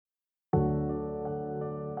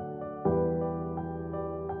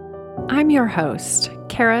I'm your host,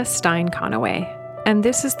 Kara Stein Conaway, and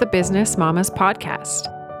this is the Business Mamas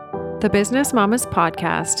Podcast. The Business Mamas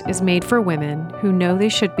Podcast is made for women who know they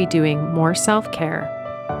should be doing more self-care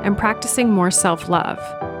and practicing more self-love,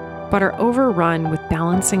 but are overrun with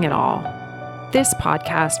balancing it all. This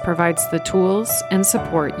podcast provides the tools and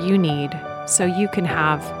support you need so you can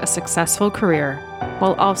have a successful career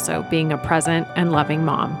while also being a present and loving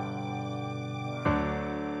mom.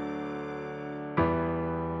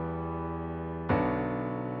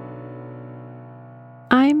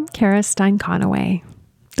 I'm Kara Stein Conaway.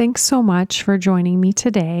 Thanks so much for joining me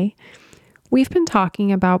today. We've been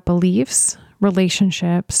talking about beliefs,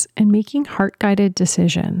 relationships, and making heart-guided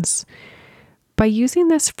decisions. By using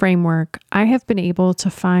this framework, I have been able to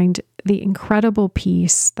find the incredible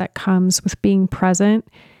peace that comes with being present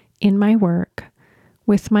in my work,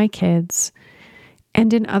 with my kids,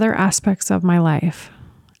 and in other aspects of my life.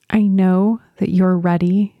 I know that you're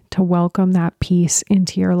ready to welcome that peace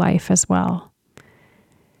into your life as well.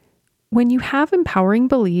 When you have empowering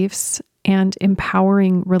beliefs and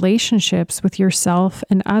empowering relationships with yourself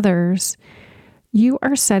and others, you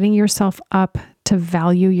are setting yourself up to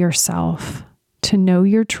value yourself, to know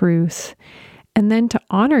your truth, and then to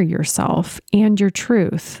honor yourself and your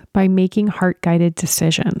truth by making heart-guided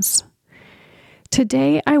decisions.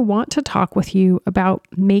 Today, I want to talk with you about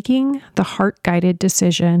making the heart-guided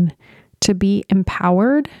decision to be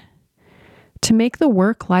empowered, to make the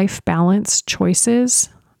work-life balance choices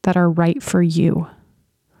that are right for you.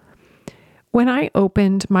 When I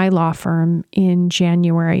opened my law firm in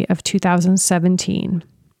January of 2017,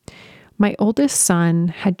 my oldest son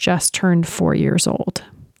had just turned 4 years old,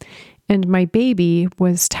 and my baby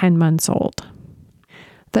was 10 months old.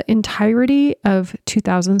 The entirety of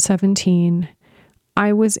 2017,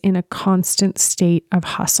 I was in a constant state of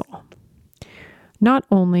hustle. Not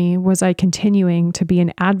only was I continuing to be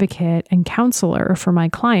an advocate and counselor for my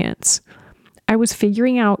clients, I was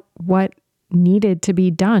figuring out what needed to be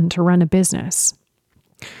done to run a business.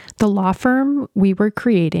 The law firm we were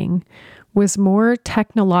creating was more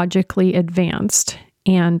technologically advanced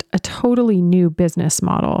and a totally new business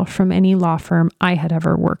model from any law firm I had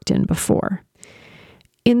ever worked in before.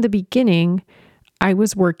 In the beginning, I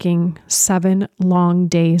was working 7 long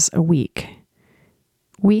days a week.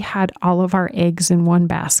 We had all of our eggs in one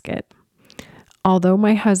basket. Although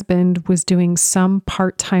my husband was doing some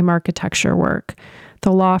part-time architecture work,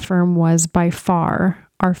 the law firm was by far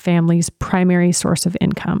our family's primary source of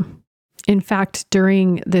income. In fact,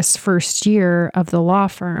 during this first year of the law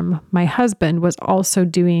firm, my husband was also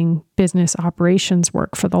doing business operations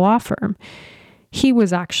work for the law firm. He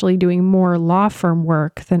was actually doing more law firm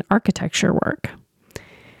work than architecture work.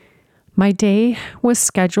 My day was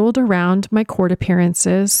scheduled around my court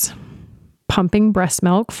appearances, pumping breast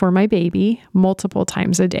milk for my baby multiple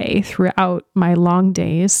times a day throughout my long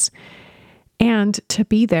days, and to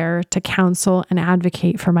be there to counsel and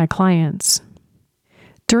advocate for my clients.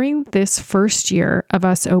 During this first year of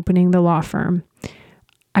us opening the law firm,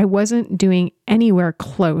 I wasn't doing anywhere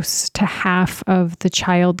close to half of the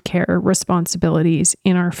childcare responsibilities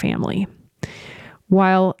in our family.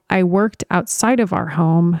 While I worked outside of our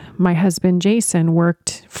home, my husband Jason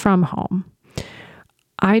worked from home.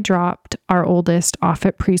 I dropped our oldest off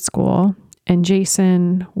at preschool, and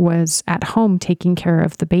Jason was at home taking care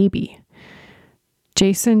of the baby.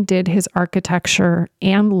 Jason did his architecture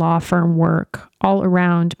and law firm work all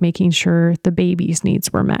around making sure the baby's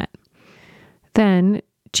needs were met. Then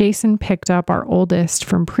Jason picked up our oldest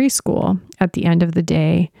from preschool at the end of the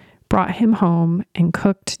day, brought him home, and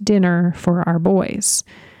cooked dinner for our boys.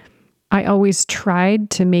 I always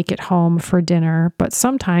tried to make it home for dinner, but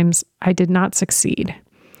sometimes I did not succeed.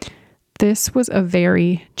 This was a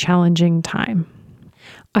very challenging time.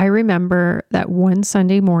 I remember that one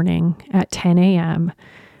Sunday morning at 10 a.m.,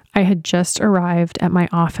 I had just arrived at my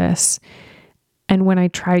office, and when I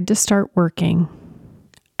tried to start working,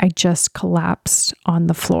 I just collapsed on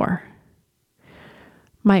the floor.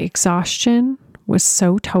 My exhaustion was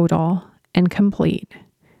so total and complete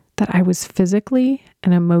that I was physically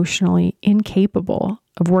and emotionally incapable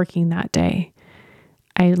of working that day.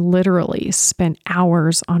 I literally spent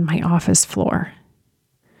hours on my office floor.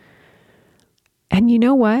 And you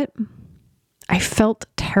know what? I felt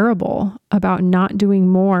terrible about not doing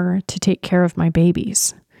more to take care of my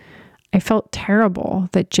babies. I felt terrible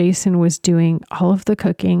that Jason was doing all of the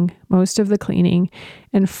cooking, most of the cleaning,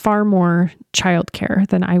 and far more childcare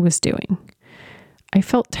than I was doing. I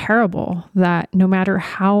felt terrible that no matter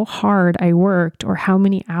how hard I worked or how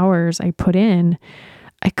many hours I put in,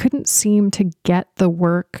 I couldn't seem to get the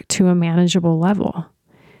work to a manageable level.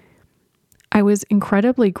 I I was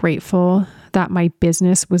incredibly grateful that my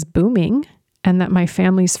business was booming and that my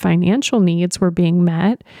family's financial needs were being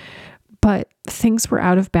met, but things were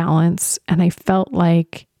out of balance, and I felt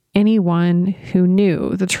like anyone who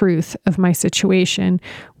knew the truth of my situation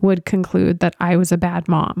would conclude that I was a bad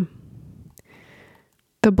mom.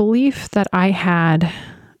 The belief that I had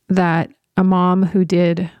that a mom who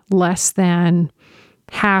did less than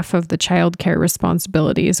half of the childcare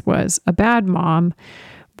responsibilities was a bad mom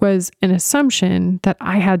was an assumption that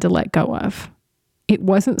I had to let go of. It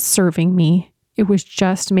wasn't serving me. It was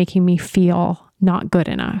just making me feel not good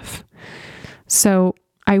enough. So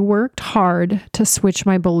I worked hard to switch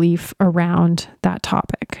my belief around that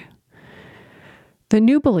topic. The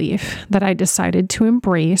new belief that I decided to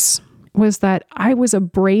embrace was that I was a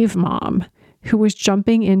brave mom who was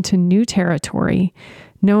jumping into new territory,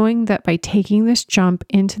 knowing that by taking this jump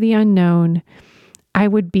into the unknown, I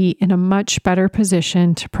would be in a much better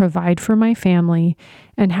position to provide for my family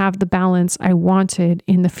and have the balance I wanted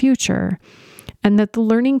in the future, and that the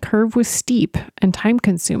learning curve was steep and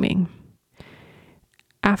time-consuming.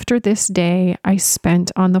 After this day I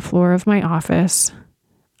spent on the floor of my office,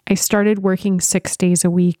 I started working 6 days a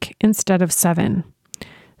week instead of 7.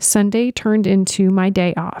 Sunday turned into my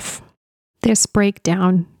day off. This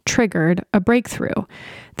breakdown triggered a breakthrough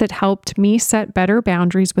that helped me set better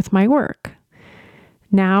boundaries with my work.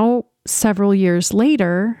 Now, several years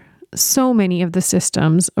later, so many of the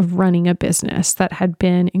systems of running a business that had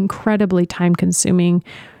been incredibly time-consuming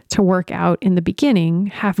to work out in the beginning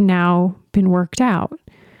have now been worked out.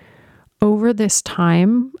 Over this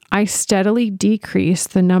time, I steadily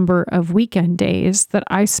decreased the number of weekend days that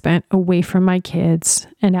I spent away from my kids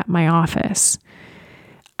and at my office.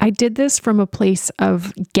 I did this from a place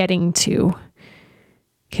of getting to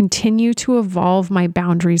continue to evolve my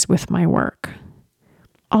boundaries with my work.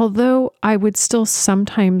 Although I would still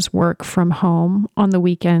sometimes work from home on the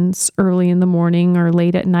weekends, early in the morning or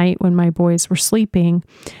late at night when my boys were sleeping,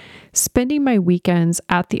 spending my weekends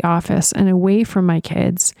at the office and away from my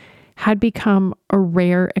kids had become a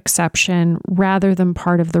rare exception rather than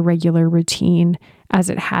part of the regular routine as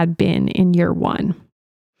it had been in year one.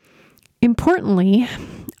 Importantly,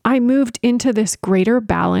 I moved into this greater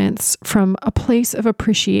balance from a place of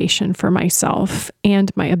appreciation for myself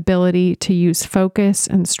and my ability to use focus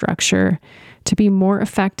and structure to be more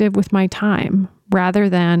effective with my time, rather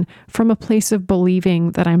than from a place of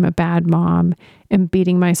believing that I'm a bad mom and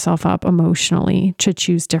beating myself up emotionally to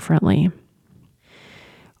choose differently.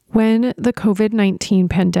 When the COVID-19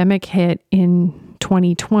 pandemic hit in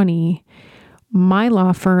 2020, my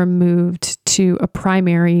law firm moved to a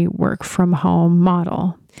primary work from home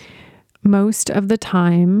model. Most of the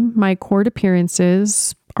time, my court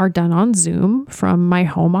appearances are done on Zoom from my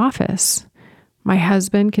home office. My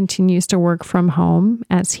husband continues to work from home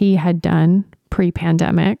as he had done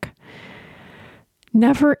pre-pandemic.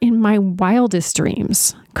 Never in my wildest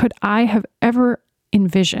dreams could I have ever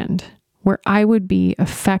envisioned where I would be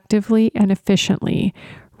effectively and efficiently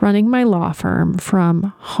running my law firm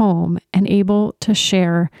from home and able to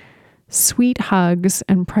share sweet hugs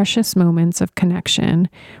and precious moments of connection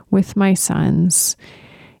with my sons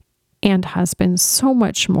and husband so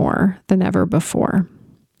much more than ever before.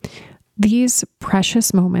 These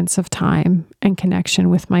precious moments of time and connection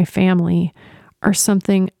with my family are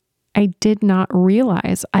something I did not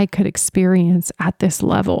realize I could experience at this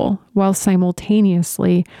level while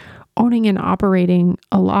simultaneously owning and operating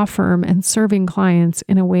a law firm and serving clients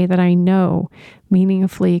in a way that I know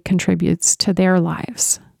meaningfully contributes to their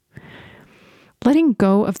lives. Letting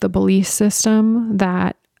go of the belief system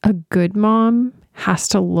that a good mom has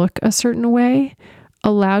to look a certain way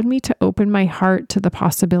allowed me to open my heart to the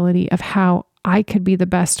possibility of how I could be the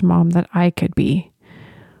best mom that I could be.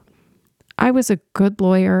 I was a good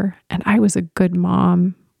lawyer and I was a good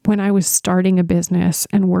mom when I was starting a business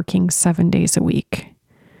and working 7 days a week.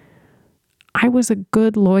 I was a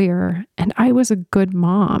good lawyer and I was a good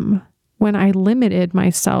mom when I limited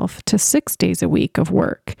myself to 6 days a week of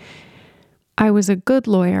work. I was a good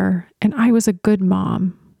lawyer and I was a good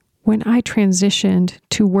mom when I transitioned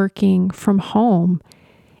to working from home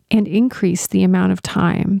and increased the amount of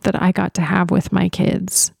time that I got to have with my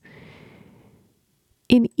kids.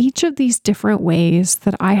 In each of these different ways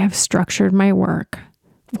that I have structured my work,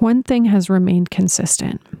 one thing has remained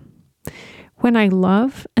consistent. When I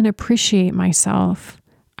love and appreciate myself,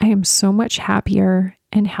 I am so much happier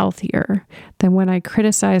and healthier than when I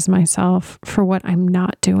criticize myself for what I'm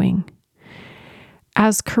not doing.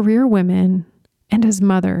 As career women and as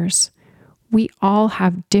mothers, we all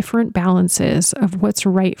have different balances of what's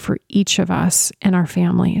right for each of us and our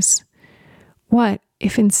families. What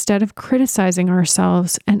if instead of criticizing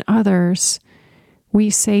ourselves and others, we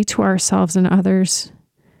say to ourselves and others,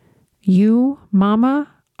 "You, Mama,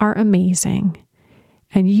 are amazing,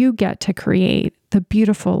 and you get to create the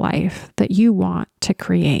beautiful life that you want to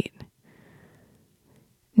create."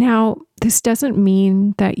 Now, this doesn't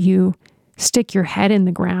mean that you stick your head in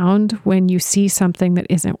the ground when you see something that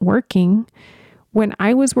isn't working. When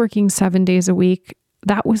I was working 7 days a week,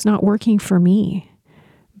 that was not working for me.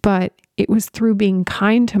 But it was through being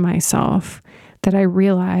kind to myself that I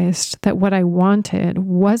realized that what I wanted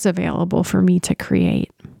was available for me to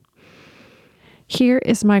create. Here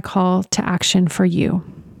is my call to action for you.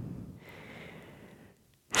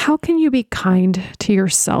 How can you be kind to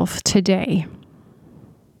yourself today?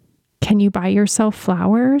 Can you buy yourself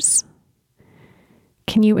flowers?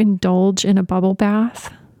 Can you indulge in a bubble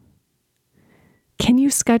bath? Can you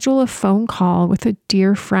schedule a phone call with a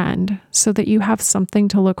dear friend so that you have something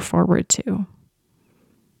to look forward to?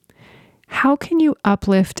 How can you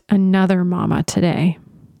uplift another mama today?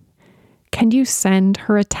 Can you send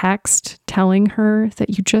her a text telling her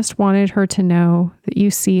that you just wanted her to know that you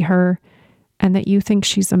see her and that you think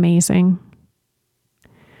she's amazing?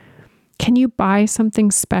 Can you buy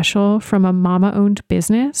something special from a mama-owned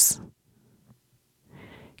business?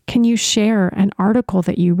 Can you share an article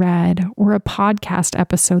that you read or a podcast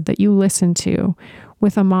episode that you listened to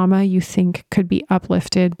with a mama you think could be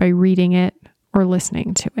uplifted by reading it or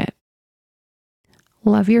listening to it?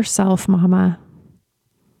 Love yourself, mama.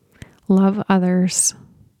 Love others.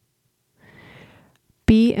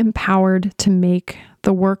 Be empowered to make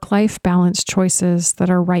the work-life balance choices that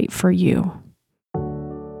are right for you.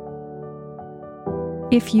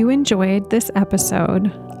 If you enjoyed this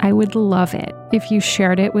episode, I would love it if you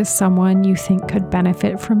shared it with someone you think could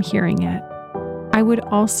benefit from hearing it. I would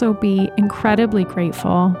also be incredibly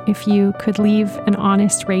grateful if you could leave an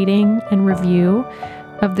honest rating and review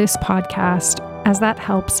of this podcast, as that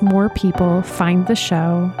helps more people find the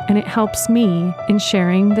show, and it helps me in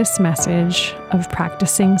sharing this message of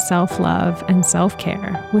practicing self-love and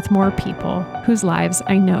self-care with more people whose lives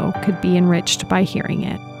I know could be enriched by hearing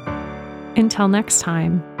it. Until next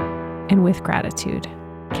time, and with gratitude,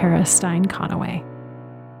 Kara Stein Conaway.